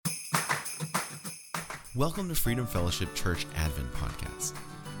Welcome to Freedom Fellowship Church Advent Podcast.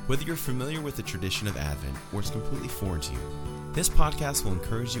 Whether you're familiar with the tradition of Advent or it's completely foreign to you, this podcast will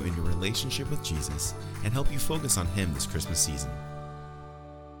encourage you in your relationship with Jesus and help you focus on Him this Christmas season.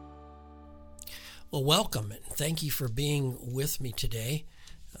 Well, welcome and thank you for being with me today,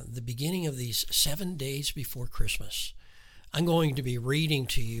 the beginning of these 7 days before Christmas. I'm going to be reading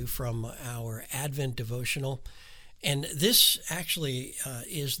to you from our Advent devotional, and this actually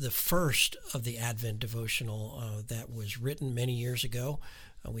is the first of the Advent devotional that was written many years ago.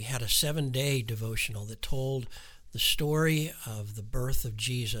 We had a 7-day devotional that told the story of the birth of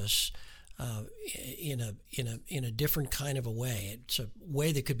Jesus in a different kind of a way. It's a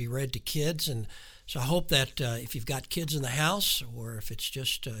way that could be read to kids, and so I hope that if you've got kids in the house, or if it's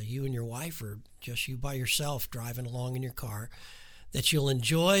just you and your wife, or just you by yourself driving along in your car, that you'll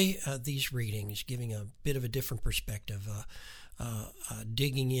enjoy these readings, giving a bit of a different perspective,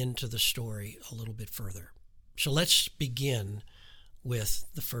 digging into the story a little bit further. So let's begin with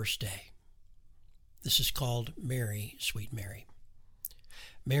the first day. This is called Mary, Sweet Mary.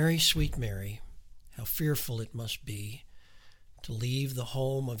 Mary, sweet Mary, how fearful it must be to leave the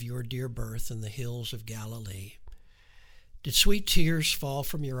home of your dear birth in the hills of Galilee. Did sweet tears fall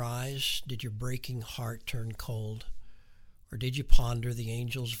from your eyes? Did your breaking heart turn cold? Or did you ponder the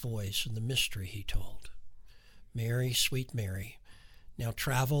angel's voice and the mystery he told? Mary, sweet Mary, now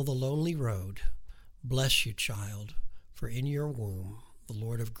travel the lonely road. Bless you, child, for in your womb the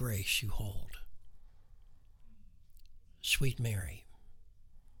Lord of grace you hold. Sweet Mary.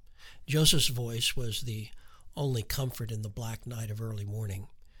 Joseph's voice was the only comfort in the black night of early morning.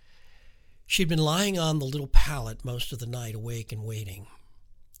 She'd been lying on the little pallet most of the night, awake and waiting.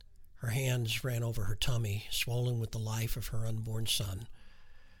 Her hands ran over her tummy, swollen with the life of her unborn son.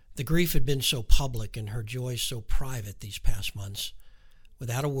 The grief had been so public and her joy so private these past months.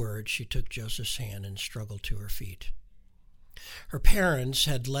 Without a word, she took Joseph's hand and struggled to her feet. Her parents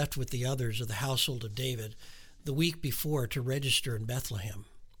had left with the others of the household of David the week before to register in Bethlehem.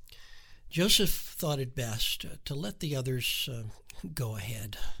 Joseph thought it best to let the others go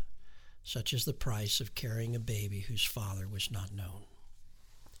ahead, such as the price of carrying a baby whose father was not known.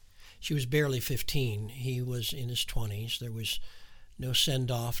 She was barely 15. He was in his 20s. There was no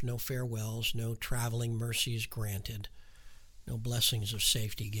send-off, no farewells, no traveling mercies granted, no blessings of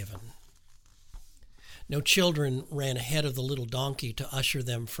safety given. No children ran ahead of the little donkey to usher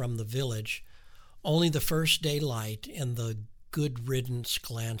them from the village, only the first day light and the good riddance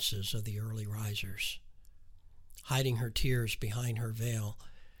glances of the early risers. Hiding her tears behind her veil,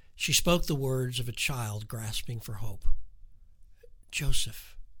 she spoke the words of a child grasping for hope.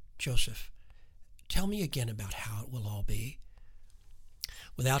 Joseph, tell me again about how it will all be.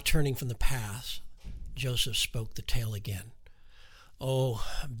 Without turning from the path, Joseph spoke the tale again. Oh,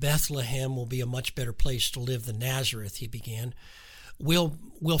 Bethlehem will be a much better place to live than Nazareth, he began. We'll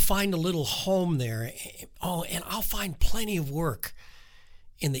find a little home there. Oh, and I'll find plenty of work.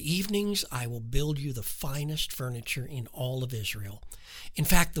 In the evenings, I will build you the finest furniture in all of Israel. In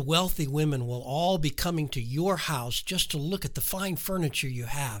fact, the wealthy women will all be coming to your house just to look at the fine furniture you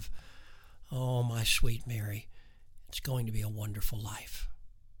have. Oh, my sweet Mary, it's going to be a wonderful life.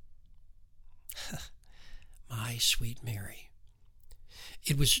 My sweet Mary.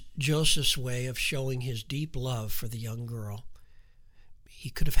 It was Joseph's way of showing his deep love for the young girl. He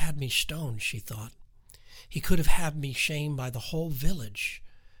could have had me stoned, she thought. He could have had me shamed by the whole village.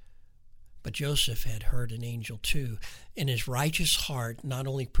 But Joseph had heard an angel too, and his righteous heart not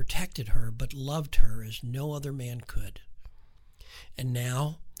only protected her, but loved her as no other man could. And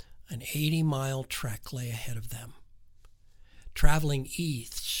now an 80-mile trek lay ahead of them. Traveling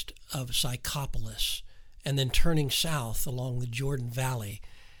east of Sycopolis and then turning south along the Jordan Valley,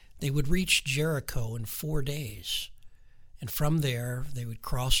 they would reach Jericho in 4 days. And from there, they would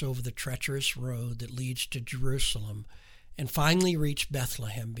cross over the treacherous road that leads to Jerusalem and finally reach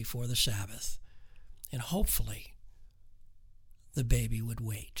Bethlehem before the Sabbath. And hopefully, the baby would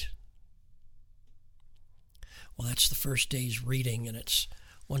wait. Well, that's the first day's reading, and it's,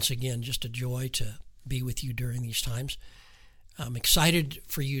 once again, just a joy to be with you during these times. I'm excited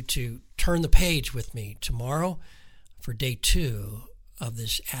for you to turn the page with me tomorrow for day 2 of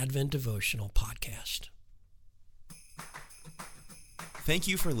this Advent devotional podcast. Thank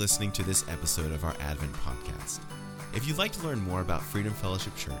you for listening to this episode of our Advent podcast. If you'd like to learn more about Freedom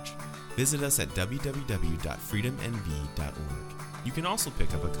Fellowship Church, visit us at www.freedomnv.org. You can also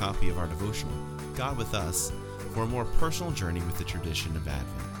pick up a copy of our devotional, God with Us, for a more personal journey with the tradition of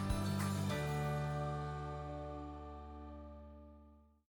Advent.